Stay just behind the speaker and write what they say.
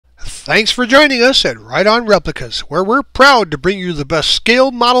Thanks for joining us at Right On Replicas, where we're proud to bring you the best scale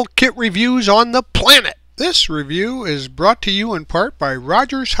model kit reviews on the planet. This review is brought to you in part by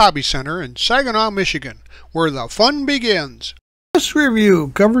Rogers Hobby Center in Saginaw, Michigan, where the fun begins. This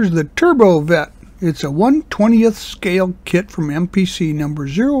review covers the Turbo Vette. It's a 1/20th scale kit from MPC number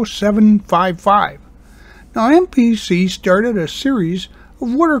 0755. Now, MPC started a series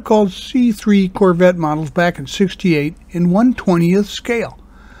of what are called C3 Corvette models back in '68 in 1/20th scale.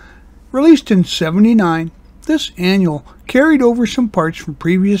 Released in '79, this annual carried over some parts from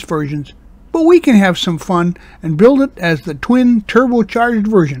previous versions, but we can have some fun and build it as the twin turbocharged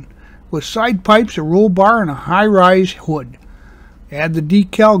version with side pipes, a roll bar, and a high-rise hood. Add the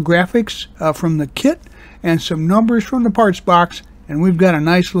decal graphics from the kit and some numbers from the parts box, and we've got a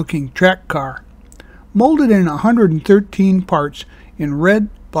nice looking track car. Molded in 113 parts in red,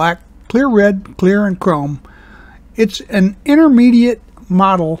 black, clear, and chrome. It's an intermediate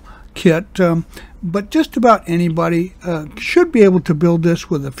model kit, but just about anybody should be able to build this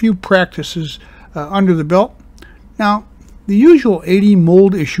with a few practices under the belt. Now, the usual 80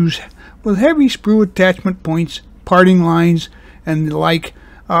 mold issues with heavy sprue attachment points, parting lines, and the like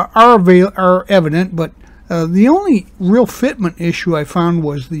are evident, but the only real fitment issue I found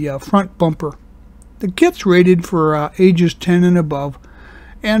was the front bumper. The kit's rated for ages 10 and above,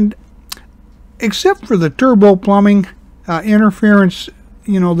 and except for the turbo plumbing interference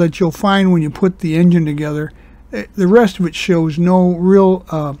that you'll find when you put the engine together, the rest of it shows no real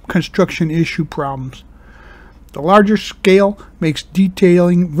construction issue problems. The larger scale makes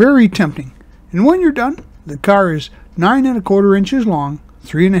detailing very tempting, and when you're done, the car is 9 1/4 inches long,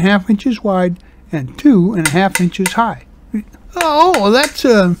 3 1/2 inches wide, and 2 1/2 inches high. Oh, that's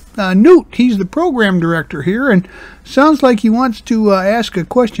Newt. He's the program director here, and sounds like he wants to ask a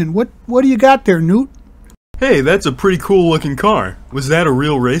question. What do you got there, Newt? Hey, that's a pretty cool looking car. Was that a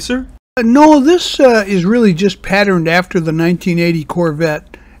real racer? No, this is really just patterned after the 1980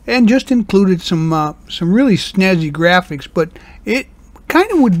 Corvette and just included some really snazzy graphics, but it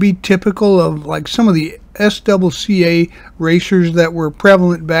kind of would be typical of like some of the SCCA racers that were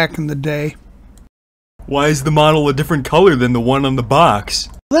prevalent back in the day. Why is the model a different color than the one on the box?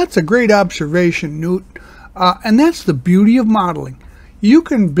 That's a great observation, Newt, and that's the beauty of modeling. You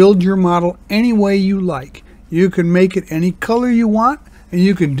can build your model any way you like. You can make it any color you want, and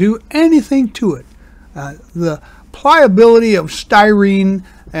you can do anything to it. The pliability of styrene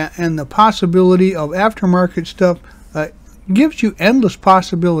and the possibility of aftermarket stuff gives you endless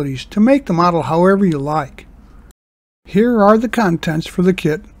possibilities to make the model however you like. Here are the contents for the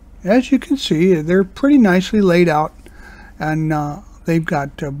kit. As you can see, they're pretty nicely laid out, and they've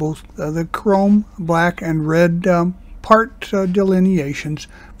got both the chrome, black, and red part delineations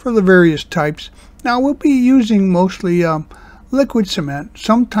for the various types. Now, we'll be using mostly liquid cement,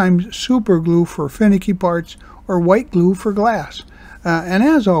 sometimes super glue for finicky parts, or white glue for glass. And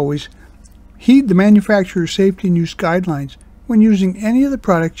as always, heed the manufacturer's safety and use guidelines when using any of the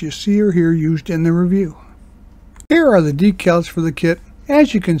products you see or hear used in the review. Here are the decals for the kit.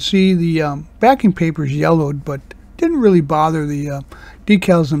 As you can see, the backing paper is yellowed, but didn't really bother the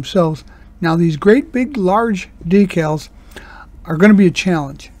decals themselves. Now, these great big large decals are going to be a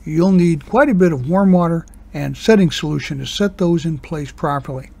challenge. You'll need quite a bit of warm water and setting solution to set those in place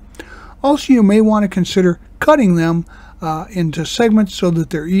properly. Also, you may want to consider cutting them into segments so that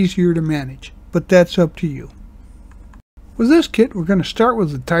they're easier to manage, but that's up to you. With this kit, we're going to start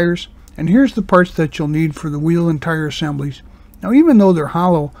with the tires, and here's the parts that you'll need for the wheel and tire assemblies. Now, even though they're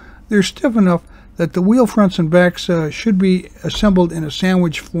hollow, they're stiff enough that the wheel fronts and backs should be assembled in a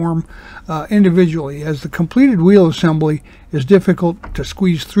sandwich form individually, as the completed wheel assembly is difficult to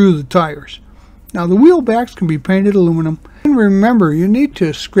squeeze through the tires. Now, the wheel backs can be painted aluminum, and remember, you need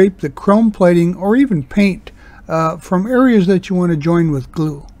to scrape the chrome plating or even paint from areas that you want to join with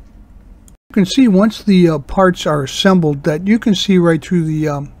glue. You can see once the parts are assembled that you can see right through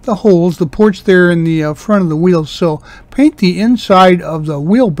the holes, the ports there in the front of the wheels. So paint the inside of the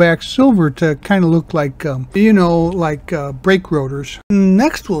wheel back silver to kind of look like, brake rotors.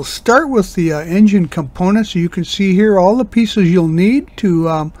 Next, we'll start with the engine components. So you can see here all the pieces you'll need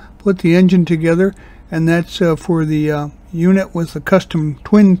to put the engine together, and that's for the unit with the custom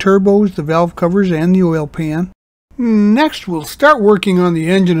twin turbos, the valve covers, and the oil pan. Next, we'll start working on the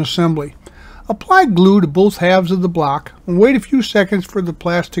engine assembly. Apply glue to both halves of the block and wait a few seconds for the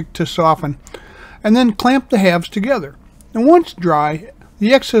plastic to soften, and then clamp the halves together. And once dry,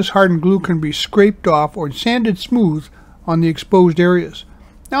 the excess hardened glue can be scraped off or sanded smooth on the exposed areas.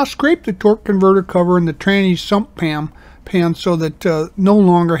 Now, scrape the torque converter cover and the tranny sump pan so that no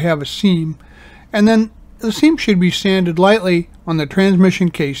longer have a seam, and then the seam should be sanded lightly on the transmission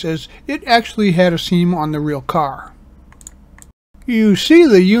case, as it actually had a seam on the real car. You see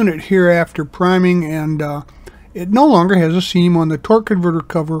the unit here after priming, and it no longer has a seam on the torque converter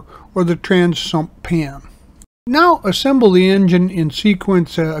cover or the trans sump pan. Now assemble the engine in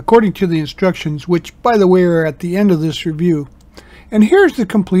sequence according to the instructions, which by the way are at the end of this review. And here's the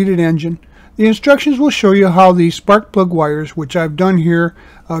completed engine. The instructions will show you how the spark plug wires, which I've done here,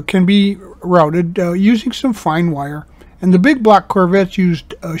 can be routed using some fine wire. And the big block Corvettes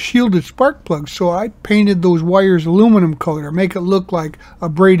used shielded spark plugs, so I painted those wires aluminum color to make it look like a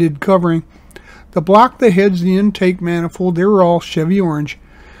braided covering. The block, the heads, the intake manifold, they were all Chevy orange.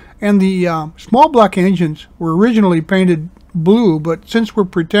 And the small block engines were originally painted blue, but since we're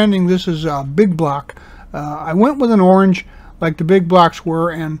pretending this is a big block, I went with an orange like the big blocks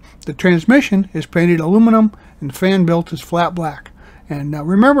were, and the transmission is painted aluminum and the fan belt is flat black. And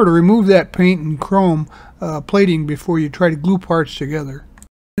remember to remove that paint and chrome plating before you try to glue parts together.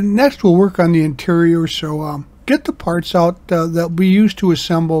 And next we'll work on the interior, so get the parts out that'll be used to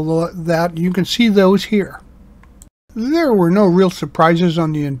assemble that. You can see those here. There were no real surprises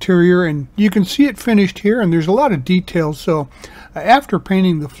on the interior, and you can see it finished here, and there's a lot of details. So after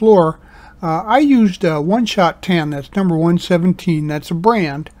painting the floor, I used one-shot tan, that's number 117, that's a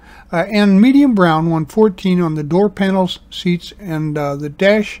brand, and medium brown 114 on the door panels, seats, and the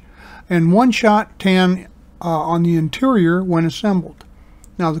dash, and one-shot tan on the interior when assembled.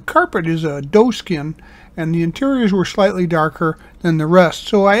 Now the carpet is a doe skin, and the interiors were slightly darker than the rest,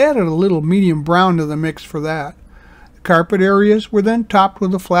 so I added a little medium brown to the mix for that. The carpet areas were then topped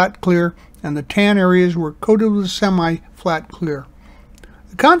with a flat clear, and the tan areas were coated with a semi-flat clear.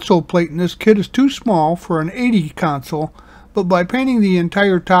 The console plate in this kit is too small for an 80 console, but by painting the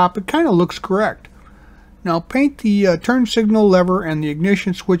entire top it kind of looks correct. Now paint the turn signal lever and the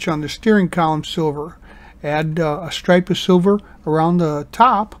ignition switch on the steering column silver. Add a stripe of silver around the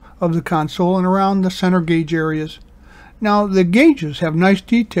top of the console and around the center gauge areas. Now the gauges have nice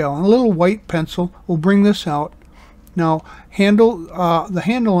detail, and a little white pencil will bring this out. Now the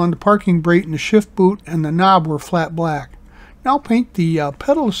handle on the parking brake and the shift boot and the knob were flat black. Now paint the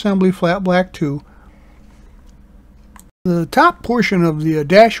pedal assembly flat black too. The top portion of the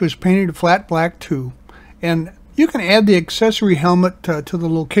dash was painted flat black too. And you can add the accessory helmet to the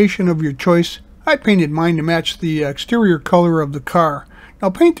location of your choice. I painted mine to match the exterior color of the car. Now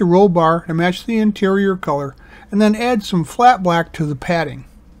paint the roll bar to match the interior color, and then add some flat black to the padding.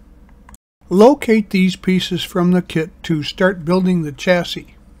 Locate these pieces from the kit to start building the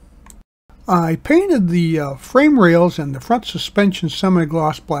chassis. I painted the frame rails and the front suspension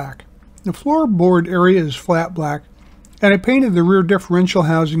semi-gloss black. The floorboard area is flat black, and I painted the rear differential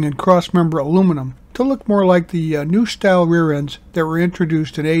housing in cross-member aluminum to look more like the new style rear ends that were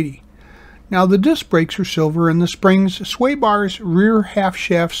introduced in '80. Now the disc brakes are silver, and the springs, sway bars, rear half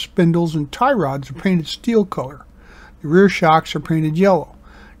shaft spindles, and tie rods are painted steel color. The rear shocks are painted yellow.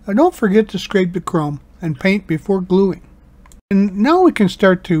 Now don't forget to scrape the chrome and paint before gluing. And now we can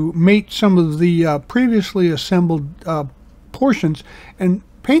start to mate some of the previously assembled portions and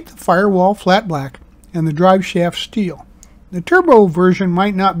paint the firewall flat black and the drive shaft steel. The turbo version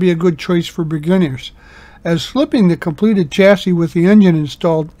might not be a good choice for beginners, as slipping the completed chassis with the engine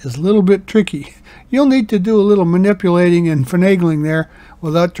installed is a little bit tricky. You'll need to do a little manipulating and finagling there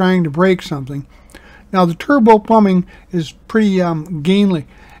without trying to break something. Now the turbo plumbing is pretty gainly,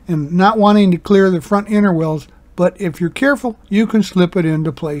 and not wanting to clear the front inner wells, but if you're careful, you can slip it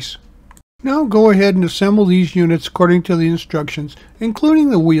into place. Now go ahead and assemble these units according to the instructions,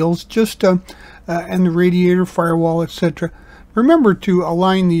 including the wheels, and the radiator, firewall, etc. Remember to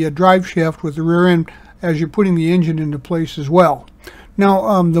align the drive shaft with the rear end as you're putting the engine into place as well.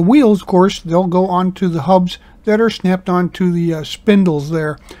 Now the wheels, of course, they'll go onto the hubs that are snapped onto the spindles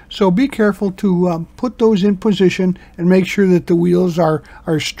there. So be careful to put those in position and make sure that the wheels are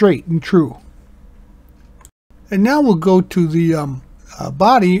straight and true. And now we'll go to the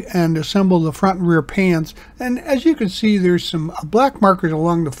body and assemble the front and rear pans. And as you can see, there's some black markers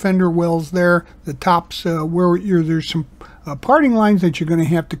along the fender wells there, the tops where there's some parting lines that you're going to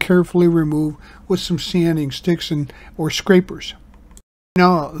have to carefully remove with some sanding sticks or scrapers.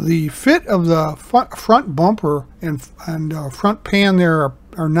 Now the fit of the front bumper and front pan there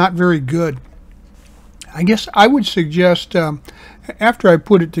are not very good. I guess I would suggest after I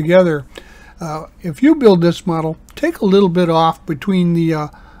put it together, if you build this model, take a little bit off between the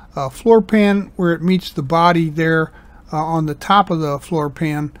floor pan where it meets the body there on the top of the floor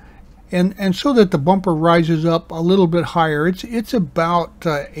pan, and so that the bumper rises up a little bit higher. It's about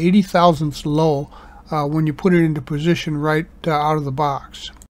 80 thousandths low when you put it into position right out of the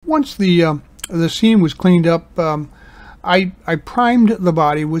box. Once the the seam was cleaned up, I primed the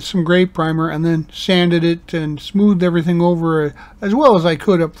body with some gray primer and then sanded it and smoothed everything over as well as I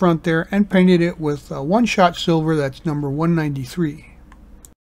could up front there, and painted it with one-shot silver. That's number 193.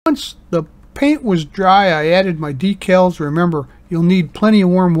 Once the paint was dry, I added my decals. Remember, you'll need plenty of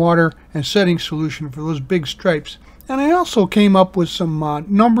warm water and setting solution for those big stripes. And I also came up with some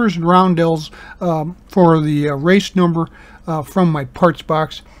numbers and roundels for the race number from my parts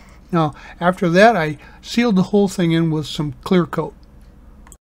box. Now, after that, I sealed the whole thing in with some clear coat.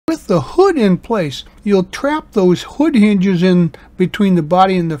 With the hood in place, you'll trap those hood hinges in between the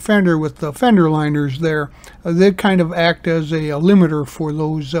body and the fender with the fender liners there. They kind of act as a limiter for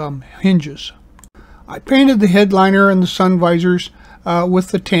those hinges. I painted the headliner and the sun visors with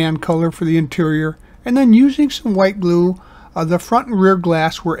the tan color for the interior, and then using some white glue, the front and rear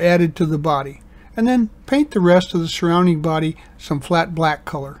glass were added to the body, and then paint the rest of the surrounding body some flat black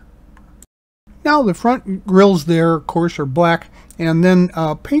color. Now the front grills there, of course, are black, and then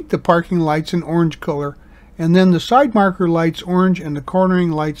paint the parking lights in orange color, and then the side marker lights orange and the cornering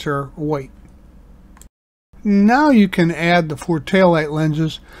lights are white. Now you can add the 4 taillight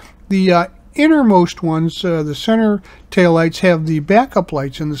lenses. The innermost ones, the center taillights, have the backup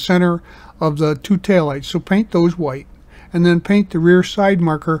lights in the center of the 2 taillights, so paint those white, and then paint the rear side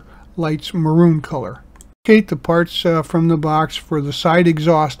marker lights maroon color. Locate the parts from the box for the side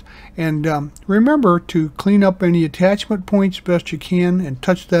exhaust, and remember to clean up any attachment points best you can and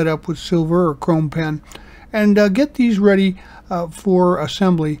touch that up with silver or chrome pen, and get these ready for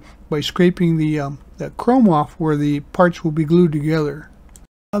assembly by scraping the chrome off where the parts will be glued together.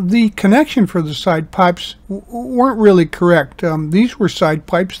 The connection for the side pipes weren't really correct. These were side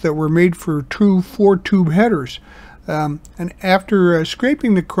pipes that were made for true 4-tube headers, and after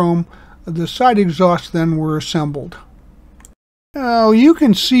scraping the chrome, the side exhausts then were assembled. Now you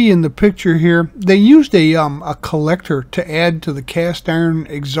can see in the picture here, they used a collector to add to the cast iron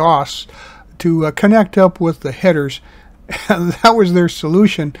exhausts to connect up with the headers. That was their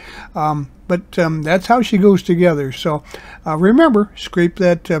solution, but that's how she goes together. So remember, scrape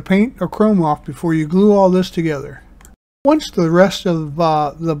that paint or chrome off before you glue all this together. Once the rest of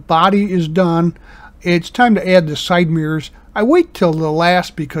the body is done, it's time to add the side mirrors. I wait till the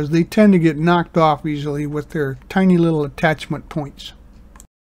last because they tend to get knocked off easily with their tiny little attachment points.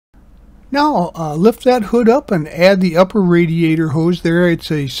 Now lift that hood up and add the upper radiator hose there.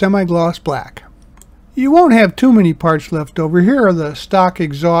 It's a semi-gloss black. You won't have too many parts left over. Here are the stock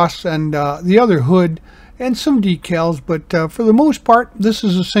exhausts and the other hood and some decals, but for the most part this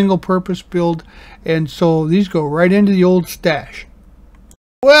is a single purpose build, and so these go right into the old stash.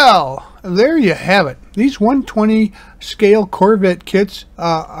 Well, there you have it. These 120 scale Corvette kits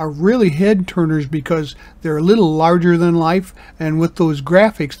are really head turners because they're a little larger than life, and with those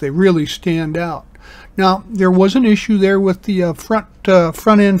graphics they really stand out. Now there was an issue there with the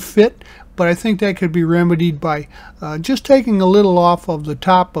front end fit, but I think that could be remedied by just taking a little off of the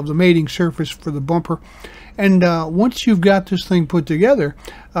top of the mating surface for the bumper. And once you've got this thing put together,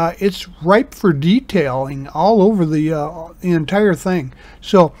 it's ripe for detailing all over the entire thing.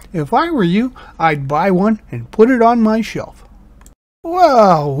 So if I were you, I'd buy one and put it on my shelf.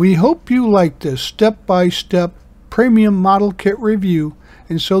 Well, we hope you liked this step-by-step premium model kit review.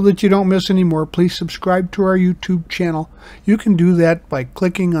 And so that you don't miss any more, please subscribe to our YouTube channel. You can do that by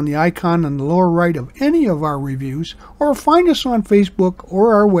clicking on the icon on the lower right of any of our reviews, or find us on Facebook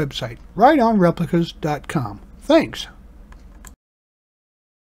or our website, rightonreplicas.com. Thanks.